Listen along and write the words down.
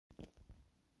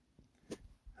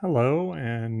Hello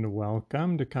and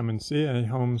welcome to Come and See, a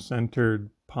home-centered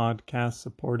podcast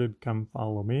supported Come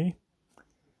Follow Me.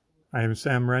 I am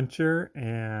Sam Rencher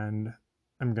and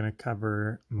I'm going to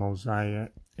cover Mosiah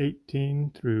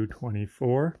 18 through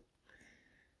 24.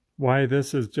 Why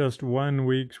this is just 1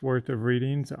 week's worth of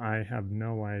readings, I have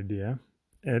no idea.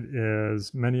 It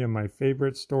is many of my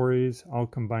favorite stories all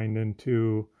combined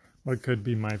into what could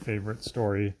be my favorite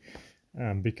story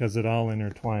because it all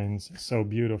intertwines so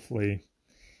beautifully.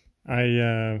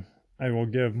 I will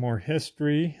give more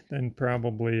history than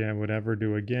probably I would ever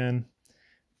do again,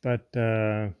 but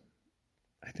I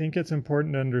think it's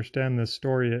important to understand this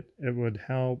story. It would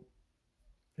help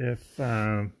if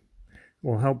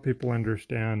will help people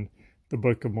understand the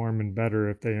Book of Mormon better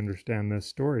if they understand this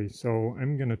story. So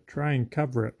I'm going to try and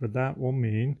cover it, but that will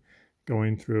mean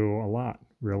going through a lot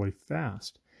really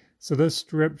fast. So this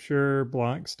scripture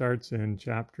block starts in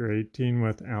chapter 18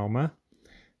 with Alma.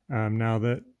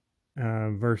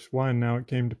 Verse 1, Now it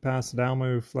came to pass that Alma,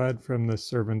 who fled from the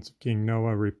servants of King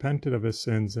Noah, repented of his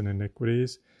sins and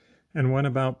iniquities, and went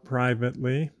about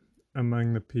privately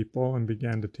among the people, and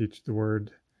began to teach the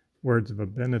words of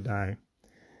Abinadi.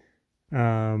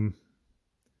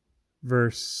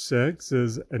 Verse 6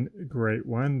 is a great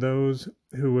one. Those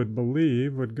who would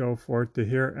believe would go forth to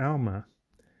hear Alma,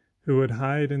 who would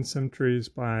hide in some trees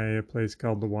by a place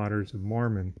called the Waters of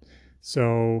Mormon.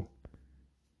 So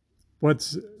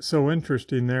what's so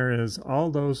interesting there is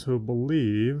all those who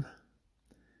believe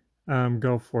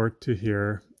go forth to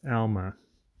hear Alma.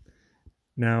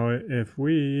 Now, if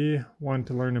we want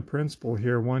to learn a principle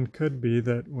here, one could be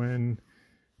that when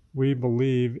we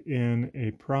believe in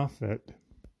a prophet,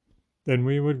 then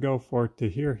we would go forth to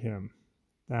hear him.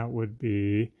 That would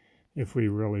be, if we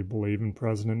really believe in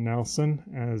President Nelson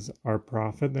as our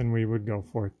prophet, then we would go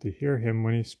forth to hear him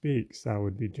when he speaks. That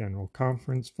would be General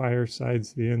Conference,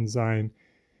 Firesides, the Ensign.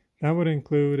 That would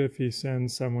include if he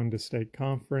sends someone to state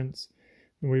conference,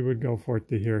 then we would go forth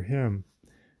to hear him.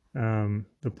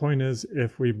 The point is,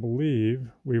 if we believe,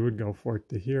 we would go forth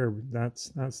to hear. That's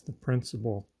the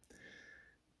principle.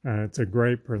 It's a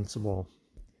great principle.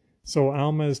 So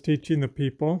Alma is teaching the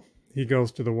people. He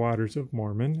goes to the Waters of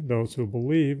Mormon. Those who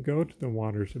believe go to the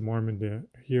Waters of Mormon to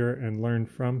hear and learn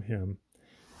from him.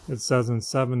 It says in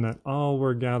 7 that all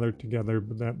were gathered together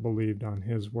that believed on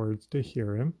his words to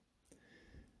hear him.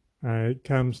 It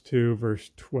comes to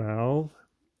verse 12.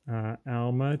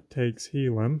 Alma takes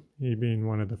Helam, he being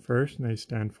one of the first, and they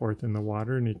stand forth in the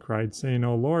water. And he cried, saying,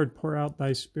 O Lord, pour out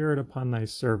thy Spirit upon thy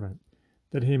servant,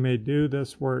 that he may do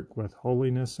this work with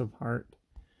holiness of heart.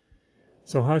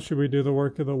 So how should we do the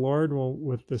work of the Lord? Well,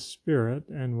 with the Spirit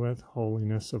and with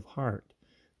holiness of heart.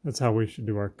 That's how we should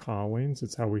do our callings.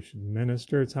 It's how we should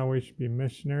minister. It's how we should be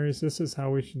missionaries. This is how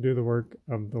we should do the work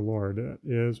of the Lord. It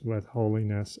is with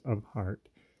holiness of heart,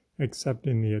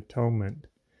 accepting the atonement,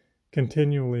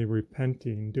 continually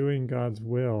repenting, doing God's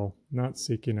will, not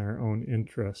seeking our own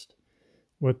interest,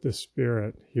 with the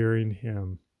Spirit, hearing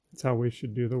him. That's how we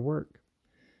should do the work.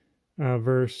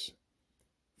 Verse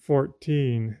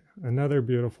 14, another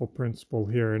beautiful principle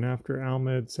here. And after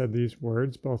Alma had said these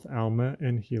words, both Alma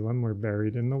and Helam were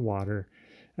buried in the water.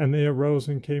 And they arose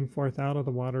and came forth out of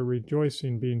the water,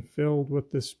 rejoicing, being filled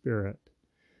with the Spirit.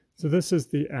 So this is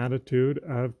the attitude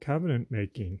of covenant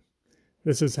making.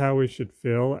 This is how we should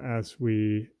feel as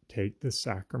we take the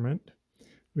sacrament.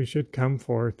 We should come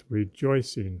forth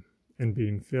rejoicing and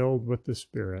being filled with the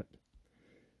Spirit.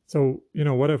 So,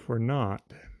 what if we're not?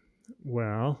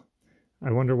 Well,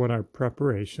 I wonder what our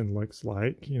preparation looks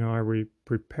like. Are we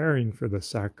preparing for the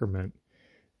sacrament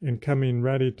and coming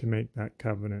ready to make that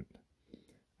covenant?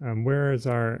 Where is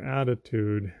our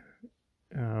attitude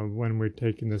when we're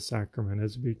taking the sacrament?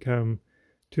 Has it become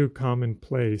too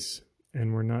commonplace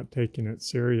and we're not taking it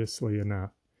seriously enough?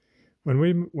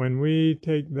 When we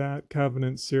take that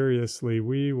covenant seriously,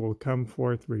 we will come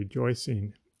forth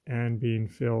rejoicing and being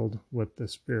filled with the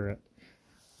Spirit.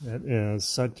 It is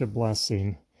such a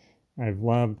blessing. I've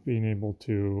loved being able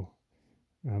to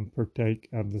partake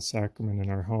of the sacrament in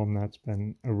our home. That's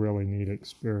been a really neat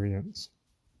experience.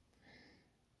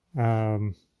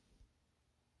 And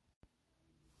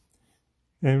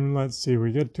let's see,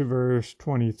 we get to verse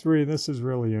 23. This is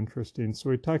really interesting.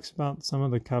 So he talks about some of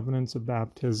the covenants of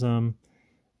baptism,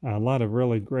 a lot of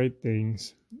really great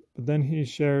things. But then he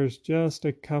shares just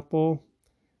a couple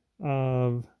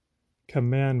of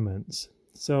commandments.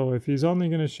 So if he's only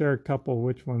going to share a couple,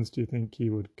 which ones do you think he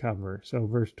would cover? So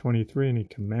verse 23, and he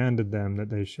commanded them that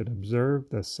they should observe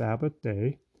the Sabbath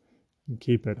day and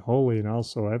keep it holy, and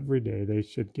also every day they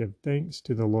should give thanks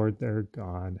to the Lord their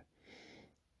God.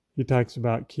 He talks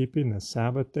about keeping the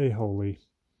Sabbath day holy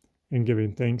and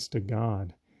giving thanks to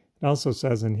God. It also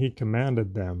says, and he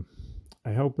commanded them.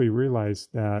 I hope we realize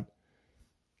that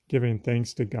giving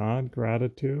thanks to God,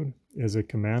 gratitude, is a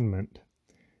commandment,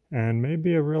 and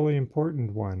maybe a really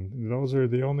important one. Those are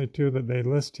the only two that they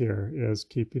list here, is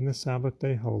keeping the Sabbath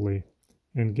day holy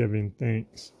and giving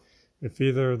thanks. If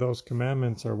either of those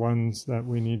commandments are ones that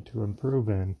we need to improve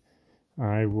in,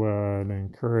 I would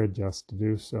encourage us to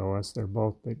do so, as they're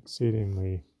both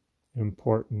exceedingly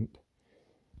important.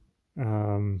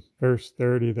 Verse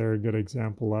 30, they're a good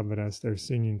example of it, as they're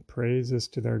singing praises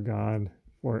to their God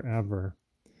forever.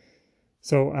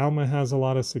 So Alma has a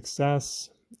lot of success.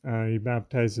 He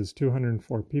baptizes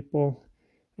 204 people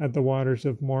at the Waters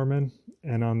of Mormon,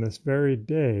 and on this very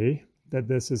day that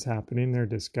this is happening, they're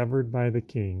discovered by the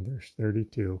king, verse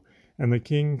 32. And the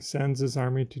king sends his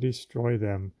army to destroy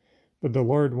them. But the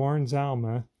Lord warns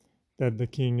Alma that the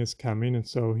king is coming, and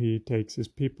so he takes his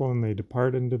people and they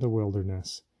depart into the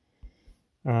wilderness.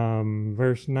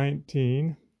 Verse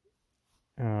 19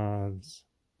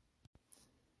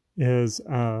 is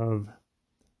of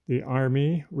the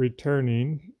army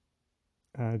returning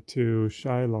to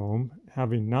Shiloh,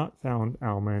 having not found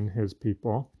Alma and his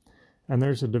people. And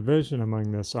there's a division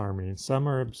among this army. Some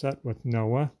are upset with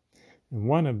Noah, and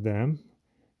one of them,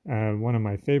 one of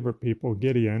my favorite people,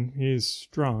 Gideon, he's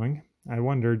strong. I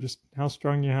wonder just how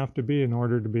strong you have to be in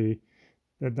order to be,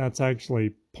 that's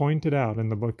actually pointed out in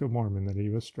the Book of Mormon that he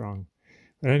was strong.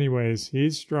 But anyways,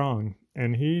 he's strong,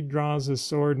 and he draws his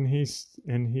sword, and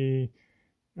he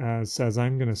says,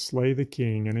 I'm going to slay the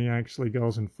king. And he actually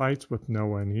goes and fights with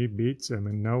Noah, and he beats him,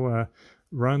 and Noah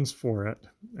runs for it,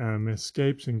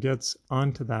 escapes and gets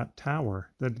onto that tower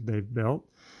that they've built.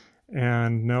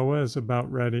 And Gideon's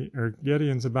about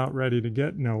ready to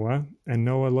get Noah, and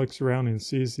Noah looks around and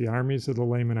sees the armies of the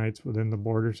Lamanites within the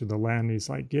borders of the land. He's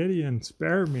like, Gideon,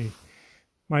 spare me.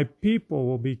 My people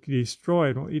will be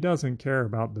destroyed. Well, he doesn't care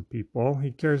about the people.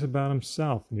 He cares about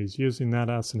himself, and he's using that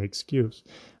as an excuse.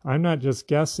 I'm not just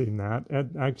guessing that. It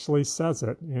actually says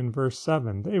it in verse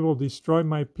 7. They will destroy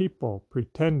my people,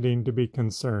 pretending to be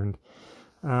concerned.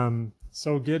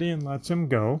 So Gideon lets him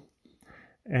go.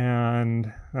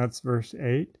 And that's verse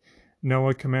 8.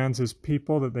 Noah commands his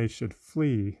people that they should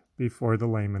flee before the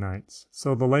Lamanites.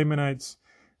 So the Lamanites,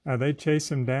 they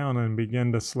chase him down and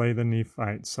begin to slay the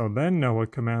Nephites. So then Noah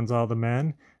commands all the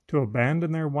men to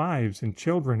abandon their wives and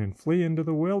children and flee into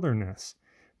the wilderness.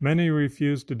 Many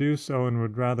refused to do so and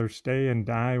would rather stay and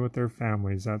die with their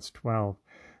families. That's 12.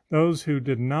 Those who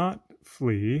did not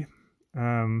flee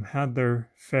had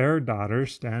their fair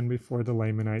daughters stand before the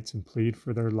Lamanites and plead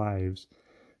for their lives.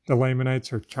 The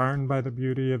Lamanites are charmed by the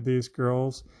beauty of these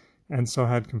girls, and so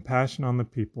had compassion on the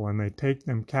people, and they take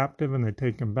them captive, and they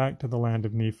take them back to the land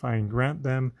of Nephi, and grant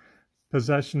them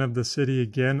possession of the city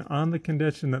again, on the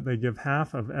condition that they give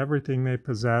half of everything they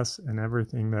possess and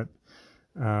everything that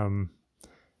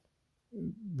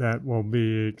that will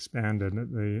be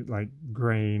expanded, like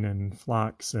grain and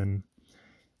flocks. And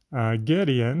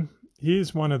Gideon,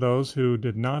 he's one of those who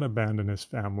did not abandon his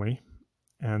family,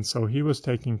 and so he was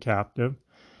taken captive.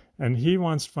 And he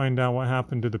wants to find out what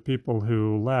happened to the people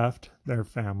who left their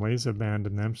families,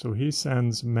 abandoned them. So he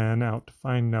sends men out to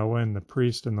find Noah and the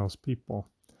priest and those people.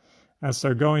 As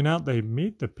they're going out, they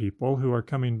meet the people who are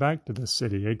coming back to the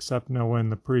city, except Noah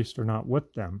and the priest are not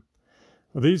with them.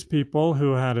 Well, these people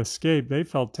who had escaped, they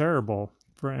felt terrible,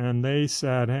 and they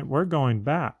said, hey, we're going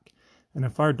back. And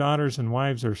if our daughters and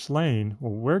wives are slain,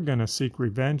 well, we're going to seek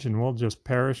revenge and we'll just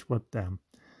perish with them.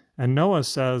 And Noah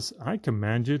says, I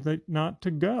command you not to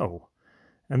go.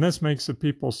 And this makes the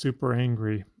people super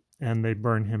angry, and they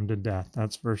burn him to death.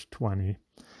 That's verse 20.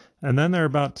 And then they're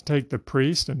about to take the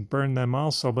priest and burn them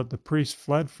also, but the priest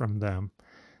fled from them.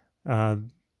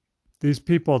 These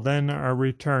people then are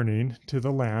returning to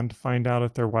the land to find out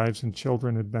if their wives and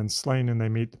children had been slain, and they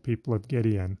meet the people of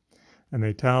Gideon. And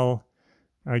they tell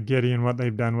Gideon what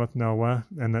they've done with Noah,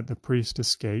 and that the priest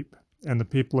escaped. And the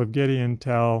people of Gideon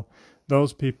tell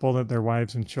those people that their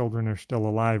wives and children are still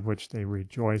alive, which they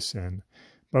rejoice in.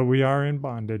 But we are in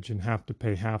bondage and have to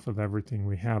pay half of everything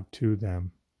we have to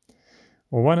them.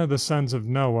 Well, one of the sons of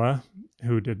Noah,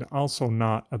 who did also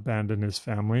not abandon his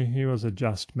family, he was a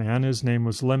just man. His name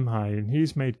was Limhi, and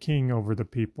he's made king over the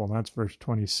people. That's verse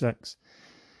 26.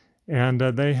 And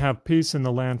they have peace in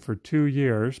the land for 2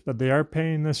 years, but they are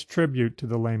paying this tribute to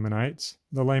the Lamanites.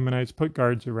 The Lamanites put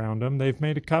guards around them. They've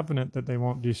made a covenant that they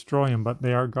won't destroy them, but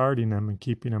they are guarding them and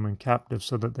keeping them in captive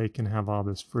so that they can have all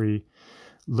this free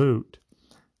loot.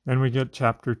 Then we get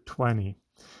chapter 20.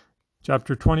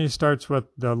 Chapter 20 starts with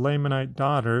the Lamanite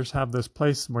daughters have this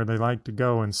place where they like to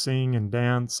go and sing and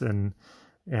dance, and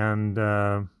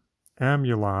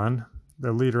Amulon,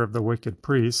 the leader of the wicked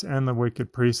priests, and the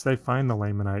wicked priests, they find the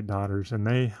Lamanite daughters, and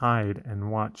they hide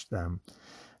and watch them.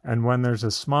 And when there's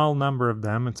a small number of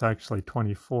them, it's actually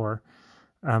 24,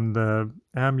 the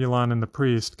Amulon and the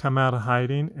priest come out of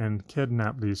hiding and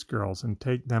kidnap these girls and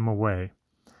take them away.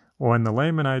 When the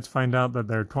Lamanites find out that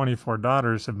their 24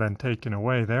 daughters have been taken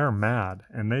away, they're mad,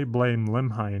 and they blame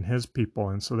Limhi and his people,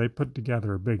 and so they put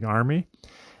together a big army,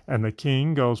 and the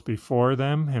king goes before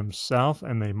them himself,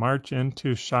 and they march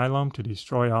into Shiloh to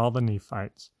destroy all the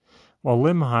Nephites. Well,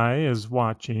 Limhi is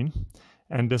watching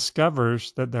and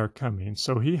discovers that they're coming,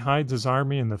 so he hides his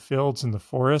army in the fields and the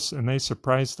forests, and they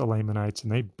surprise the Lamanites,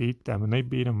 and they beat them, and they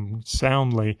beat them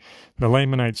soundly. The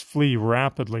Lamanites flee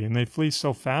rapidly, and they flee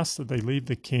so fast that they leave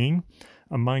the king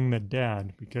among the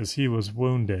dead because he was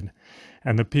wounded.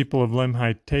 And the people of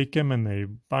Limhi take him, and they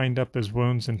bind up his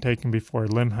wounds and take him before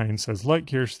Limhi and says, "Look,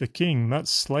 here's the king,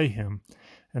 let's slay him."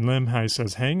 And Limhi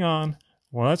says, "Hang on.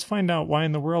 Well, let's find out why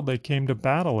in the world they came to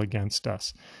battle against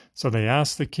us." So they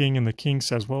ask the king, and the king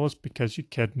says, "Well, it's because you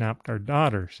kidnapped our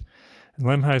daughters." And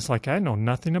Limhi's like, "I know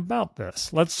nothing about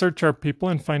this. Let's search our people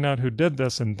and find out who did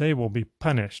this, and they will be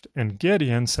punished." And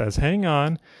Gideon says, "Hang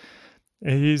on."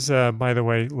 He's, by the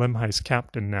way, Limhi's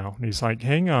captain now. And he's like,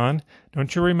 "Hang on.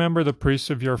 Don't you remember the priests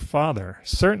of your father?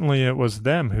 Certainly it was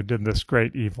them who did this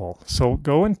great evil. So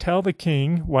go and tell the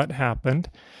king what happened.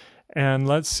 And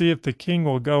let's see if the king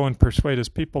will go and persuade his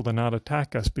people to not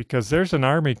attack us, because there's an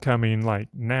army coming like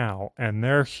now, and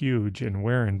they're huge, and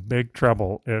we're in big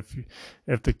trouble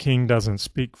if the king doesn't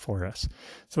speak for us."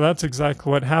 So that's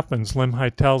exactly what happens.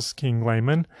 Limhi tells King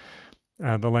Laman,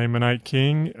 the Lamanite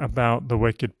king, about the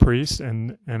wicked priests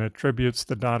and attributes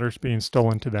the daughters being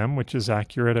stolen to them, which is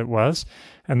accurate, it was.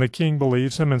 And the king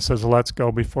believes him and says, "Let's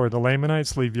go before the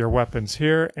Lamanites, leave your weapons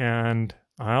here, and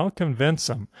I'll convince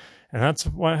them." And that's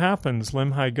what happens.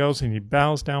 Limhi goes and he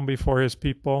bows down before his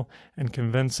people and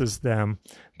convinces them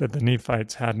that the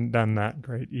Nephites hadn't done that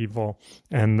great evil.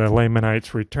 And the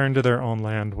Lamanites return to their own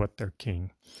land with their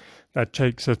king. That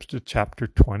takes us to chapter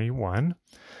 21.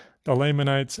 The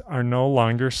Lamanites are no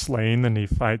longer slaying the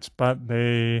Nephites, but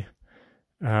they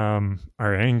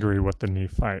are angry with the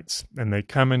Nephites, and they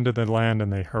come into the land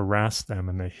and they harass them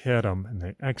and they hit them and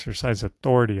they exercise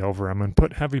authority over them and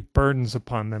put heavy burdens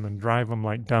upon them and drive them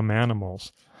like dumb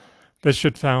animals. This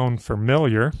should sound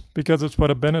familiar because it's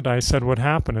what Abinadi said would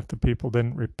happen if the people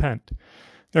didn't repent.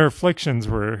 Their afflictions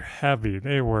were heavy,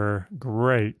 they were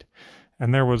great,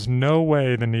 and there was no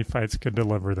way the Nephites could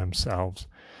deliver themselves.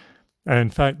 And in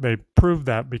fact, they proved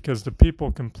that because the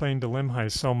people complained to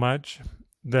Limhi so much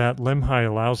that Limhi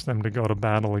allows them to go to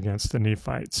battle against the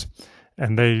Nephites.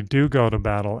 And they do go to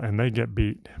battle, and they get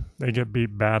beat. They get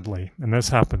beat badly. And this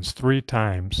happens 3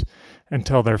 times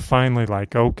until they're finally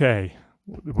like, okay,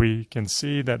 we can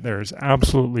see that there is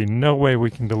absolutely no way we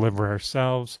can deliver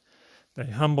ourselves. They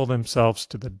humble themselves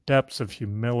to the depths of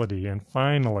humility, and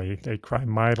finally they cry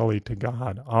mightily to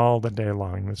God all the day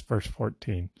long. This verse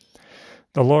 14.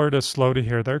 The Lord is slow to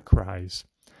hear their cries,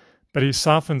 but he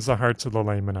softens the hearts of the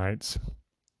Lamanites.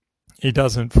 He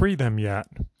doesn't free them yet,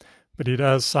 but he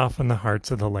does soften the hearts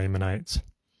of the Lamanites.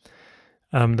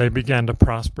 They began to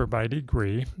prosper by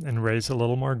degree and raise a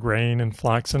little more grain and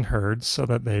flocks and herds so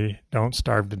that they don't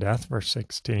starve to death, verse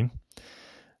 16.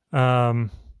 I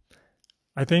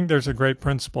think there's a great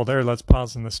principle there. Let's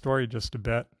pause in the story just a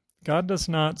bit. God does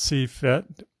not see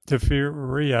fit to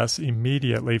free us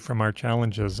immediately from our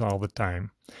challenges all the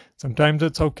time. Sometimes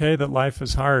it's okay that life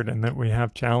is hard and that we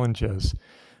have challenges.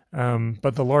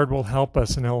 But the Lord will help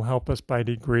us, and he'll help us by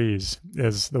degrees,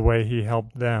 is the way he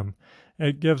helped them.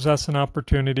 It gives us an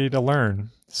opportunity to learn.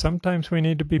 Sometimes we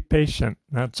need to be patient.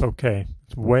 That's okay.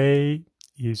 It's way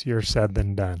easier said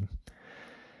than done.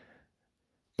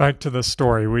 Back to the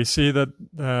story. We see that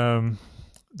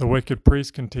the wicked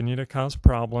priests continue to cause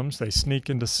problems. They sneak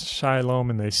into Shiloh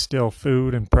and they steal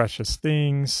food and precious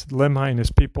things. Limhi and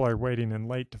his people are waiting in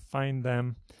late to find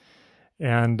them.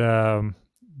 And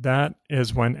that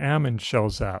is when Ammon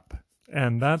shows up.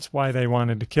 And that's why they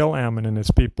wanted to kill Ammon and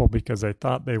his people, because they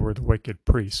thought they were the wicked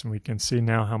priests. And we can see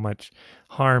now how much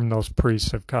harm those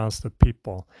priests have caused the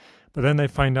people. But then they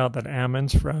find out that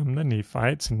Ammon's from the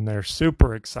Nephites, and they're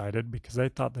super excited because they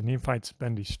thought the Nephites had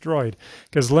been destroyed.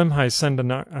 Because Limhi sent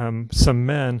some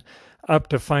men up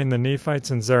to find the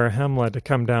Nephites and Zarahemla to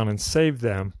come down and save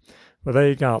them. Well,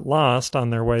 they got lost on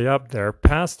their way up there,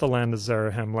 past the land of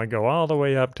Zarahemla, go all the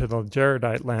way up to the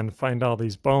Jaredite land, find all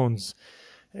these bones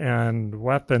and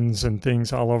weapons and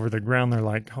things all over the ground. They're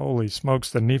like, holy smokes,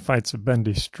 the Nephites have been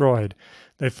destroyed.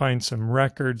 They find some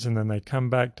records, and then they come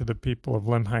back to the people of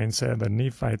Limhi and say, the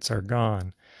Nephites are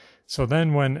gone. So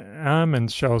then when Ammon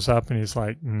shows up and he's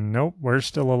like, nope, we're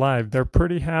still alive, they're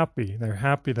pretty happy. They're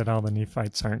happy that all the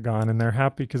Nephites aren't gone, and they're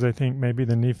happy because they think maybe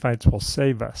the Nephites will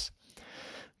save us.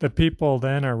 The people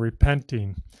then are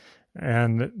repenting,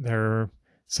 and they're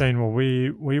saying, well,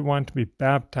 we want to be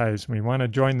baptized. We want to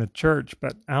join the church,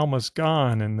 but Alma's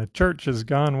gone, and the church is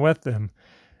gone with him.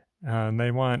 And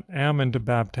they want Ammon to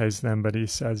baptize them, but he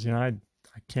says, I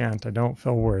can't. I don't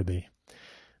feel worthy.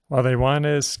 Well, they want to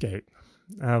escape.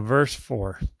 Verse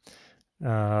 4.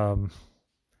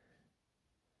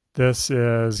 This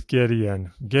is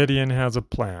Gideon. Gideon has a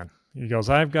plan. He goes,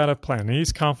 I've got a plan.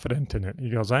 He's confident in it. He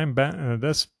goes,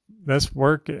 this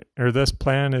work or this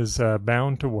plan is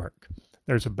bound to work.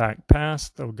 There's a back pass.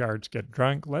 The guards get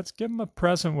drunk. Let's give them a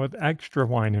present with extra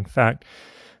wine. In fact,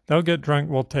 they'll get drunk.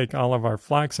 We'll take all of our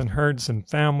flocks and herds and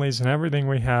families and everything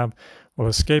we have. We'll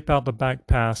escape out the back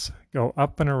pass, go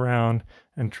up and around,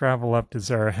 and travel up to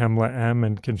Zarahemla.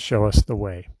 Ammon can show us the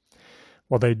way.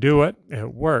 Well, they do it.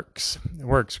 It works. It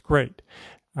works great.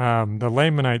 The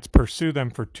Lamanites pursue them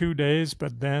for 2 days,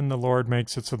 but then the Lord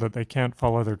makes it so that they can't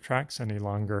follow their tracks any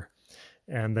longer.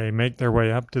 And they make their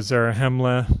way up to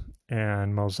Zarahemla,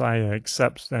 and Mosiah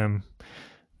accepts them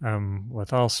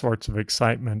with all sorts of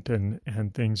excitement,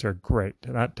 and things are great.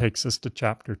 That takes us to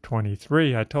chapter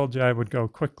 23. I told you I would go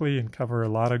quickly and cover a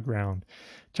lot of ground.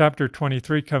 Chapter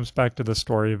 23 comes back to the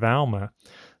story of Alma.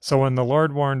 So when the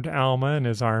Lord warned Alma and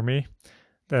his army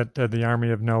that the army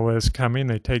of Noah is coming,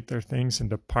 they take their things and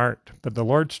depart. But the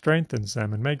Lord strengthens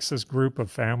them and makes this group of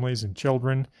families and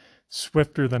children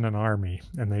swifter than an army,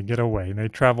 and they get away. And they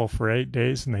travel for 8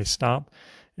 days, and they stop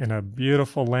in a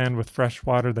beautiful land with fresh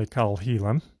water they call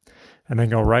Helam, and they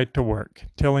go right to work,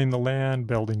 tilling the land,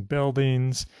 building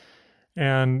buildings.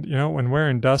 And, when we're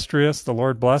industrious, the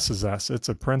Lord blesses us. It's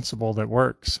a principle that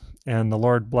works. And the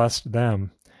Lord blessed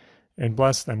them and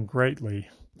blessed them greatly.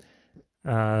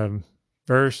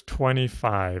 Verse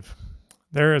 25.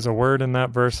 There is a word in that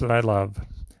verse that I love.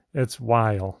 It's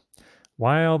while.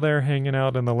 While they're hanging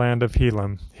out in the land of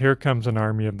Helam, here comes an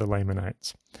army of the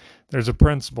Lamanites. There's a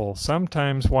principle.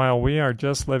 Sometimes while we are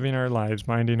just living our lives,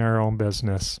 minding our own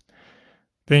business,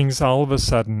 things all of a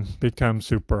sudden become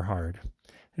super hard.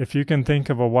 If you can think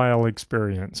of a while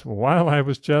experience, while I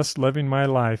was just living my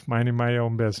life, minding my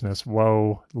own business,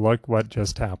 whoa, look what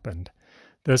just happened.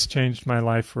 This changed my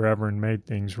life forever and made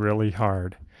things really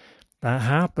hard. That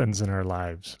happens in our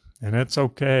lives, and it's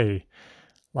okay.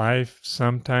 Life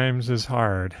sometimes is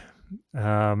hard.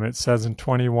 It says in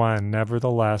 21,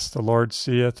 nevertheless, the Lord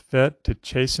seeth fit to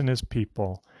chasten his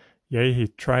people. Yea, he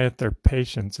trieth their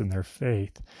patience and their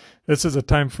faith. This is a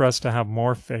time for us to have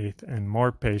more faith and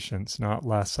more patience, not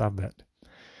less of it.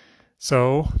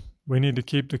 So we need to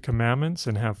keep the commandments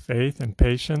and have faith and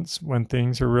patience when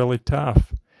things are really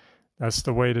tough. That's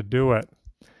the way to do it.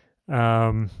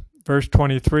 Verse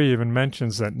 23 even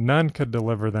mentions that none could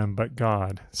deliver them but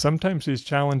God. Sometimes these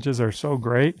challenges are so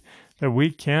great that we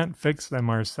can't fix them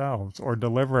ourselves or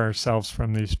deliver ourselves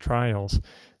from these trials.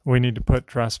 We need to put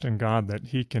trust in God that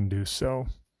he can do so.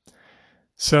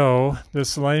 So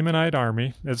this Lamanite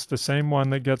army, it's the same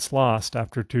one that gets lost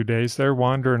after 2 days. They're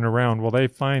wandering around. Well, they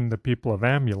find the people of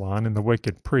Amulon and the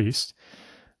wicked priests.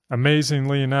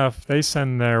 Amazingly enough, they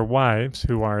send their wives,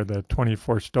 who are the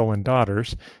 24 stolen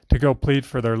daughters, to go plead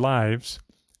for their lives.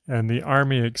 And the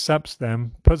army accepts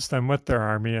them, puts them with their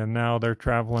army, and now they're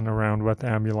traveling around with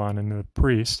Amulon and the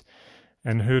priest.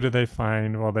 And who do they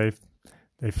find? Well, they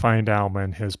find Alma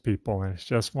and his people, and it's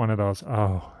just one of those,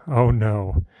 oh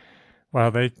no.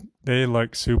 Well, they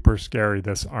look super scary,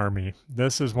 this army.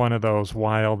 This is one of those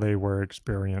while they were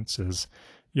experiences.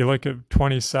 You look at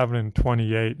 27 and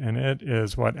 28, and it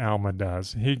is what Alma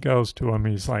does. He goes to him,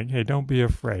 he's like, hey, don't be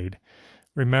afraid.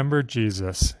 Remember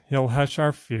Jesus. He'll hush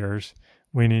our fears.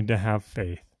 We need to have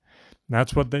faith. And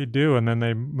that's what they do, and then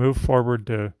they move forward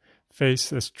to face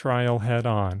this trial head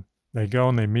on. They go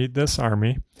and they meet this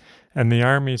army, and the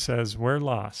army says, we're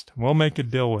lost. We'll make a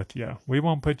deal with you. We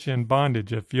won't put you in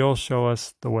bondage if you'll show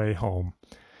us the way home.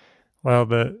 Well,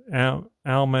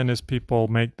 Alma and his people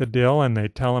make the deal, and they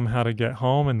tell him how to get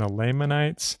home, and the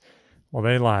Lamanites, well,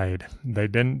 they lied. They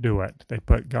didn't do it. They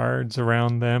put guards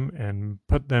around them and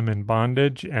put them in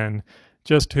bondage, and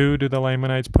just who do the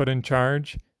Lamanites put in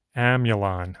charge?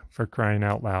 Amulon, for crying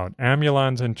out loud.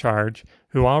 Amulon's in charge,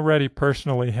 who already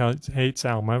personally hates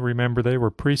Alma. Remember, they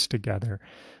were priests together.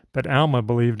 But Alma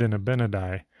believed in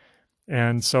Abinadi.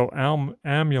 And so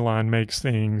Amulon makes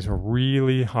things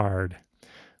really hard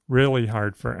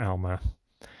for Alma.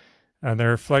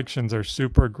 Their afflictions are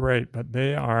super great, but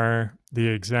they are the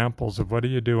examples of what do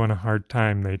you do in a hard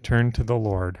time. They turn to the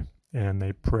Lord and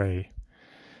they pray.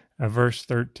 Verse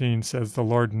 13 says the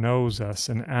Lord knows us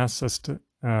and asks us to,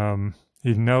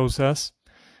 He knows us,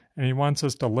 and He wants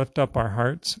us to lift up our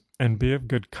hearts and be of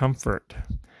good comfort.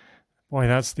 Boy,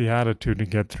 that's the attitude to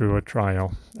get through a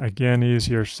trial. Again,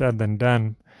 easier said than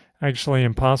done. Actually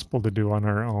impossible to do on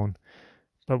our own.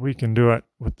 But we can do it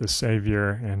with the Savior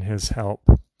and His help.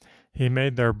 He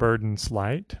made their burdens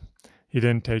light. He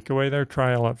didn't take away their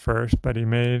trial at first, but He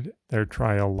made their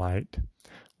trial light,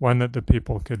 one that the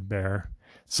people could bear.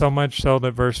 So much so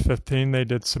that verse 15, they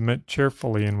did submit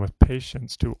cheerfully and with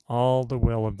patience to all the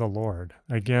will of the Lord.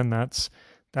 Again, that's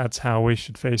how we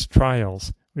should face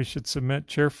trials. We should submit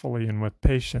cheerfully and with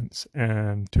patience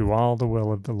and to all the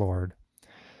will of the Lord.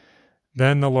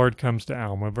 Then the Lord comes to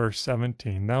Alma, verse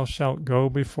 17, Thou shalt go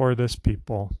before this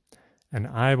people, and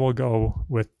I will go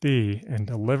with thee and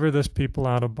deliver this people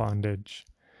out of bondage.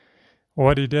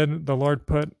 What He did, the Lord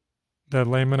put the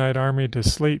Lamanite army to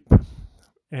sleep.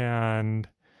 And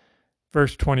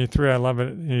verse 23, I love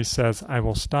it. He says, I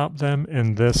will stop them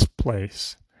in this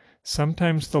place.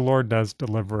 Sometimes the Lord does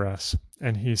deliver us,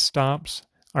 and He stops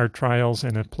our trials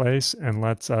in a place and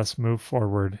lets us move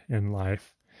forward in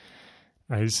life.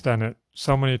 He's done it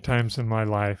so many times in my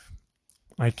life,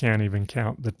 I can't even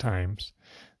count the times.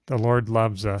 The Lord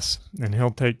loves us, and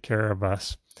He'll take care of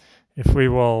us. If we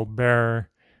will bear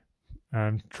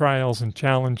trials and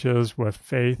challenges with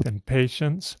faith and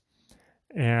patience,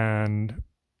 and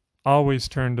always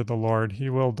turn to the Lord, He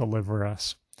will deliver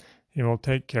us. He will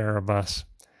take care of us.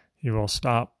 He will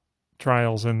stop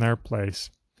trials in their place.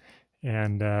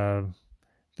 And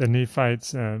the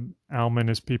Nephites, Alma and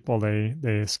his people, they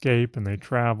escape and they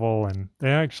travel, and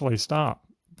they actually stop,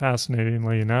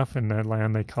 fascinatingly enough, in that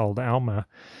land they called Alma.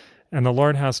 And the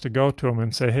Lord has to go to them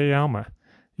and say, hey, Alma,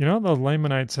 you know, the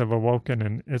Lamanites have awoken,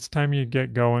 and it's time you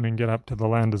get going and get up to the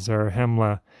land of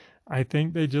Zarahemla. I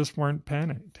think they just weren't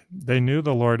panicked. They knew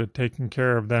the Lord had taken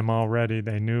care of them already.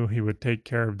 They knew He would take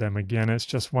care of them again. It's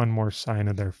just one more sign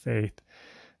of their faith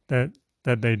that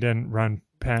they didn't run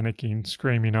panicking,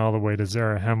 screaming all the way to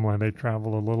Zarahemla. They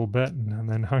traveled a little bit and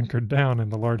then hunkered down,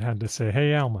 and the Lord had to say,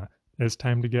 hey, Alma, it's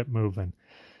time to get moving.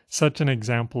 Such an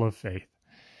example of faith.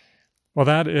 Well,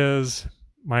 that is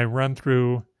my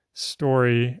run-through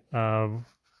story of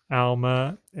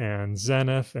Alma and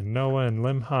Zeniff and Noah and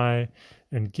Limhi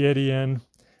and Gideon.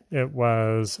 It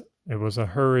was a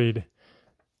hurried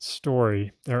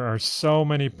story. There are so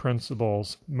many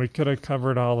principles. We could have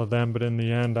covered all of them, but in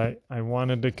the end, I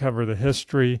wanted to cover the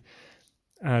history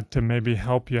to maybe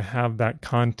help you have that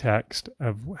context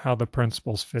of how the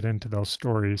principles fit into those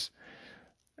stories.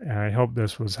 I hope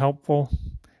this was helpful,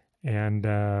 and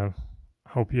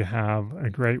hope you have a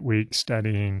great week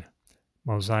studying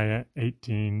Mosiah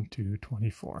 18 to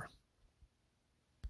 24.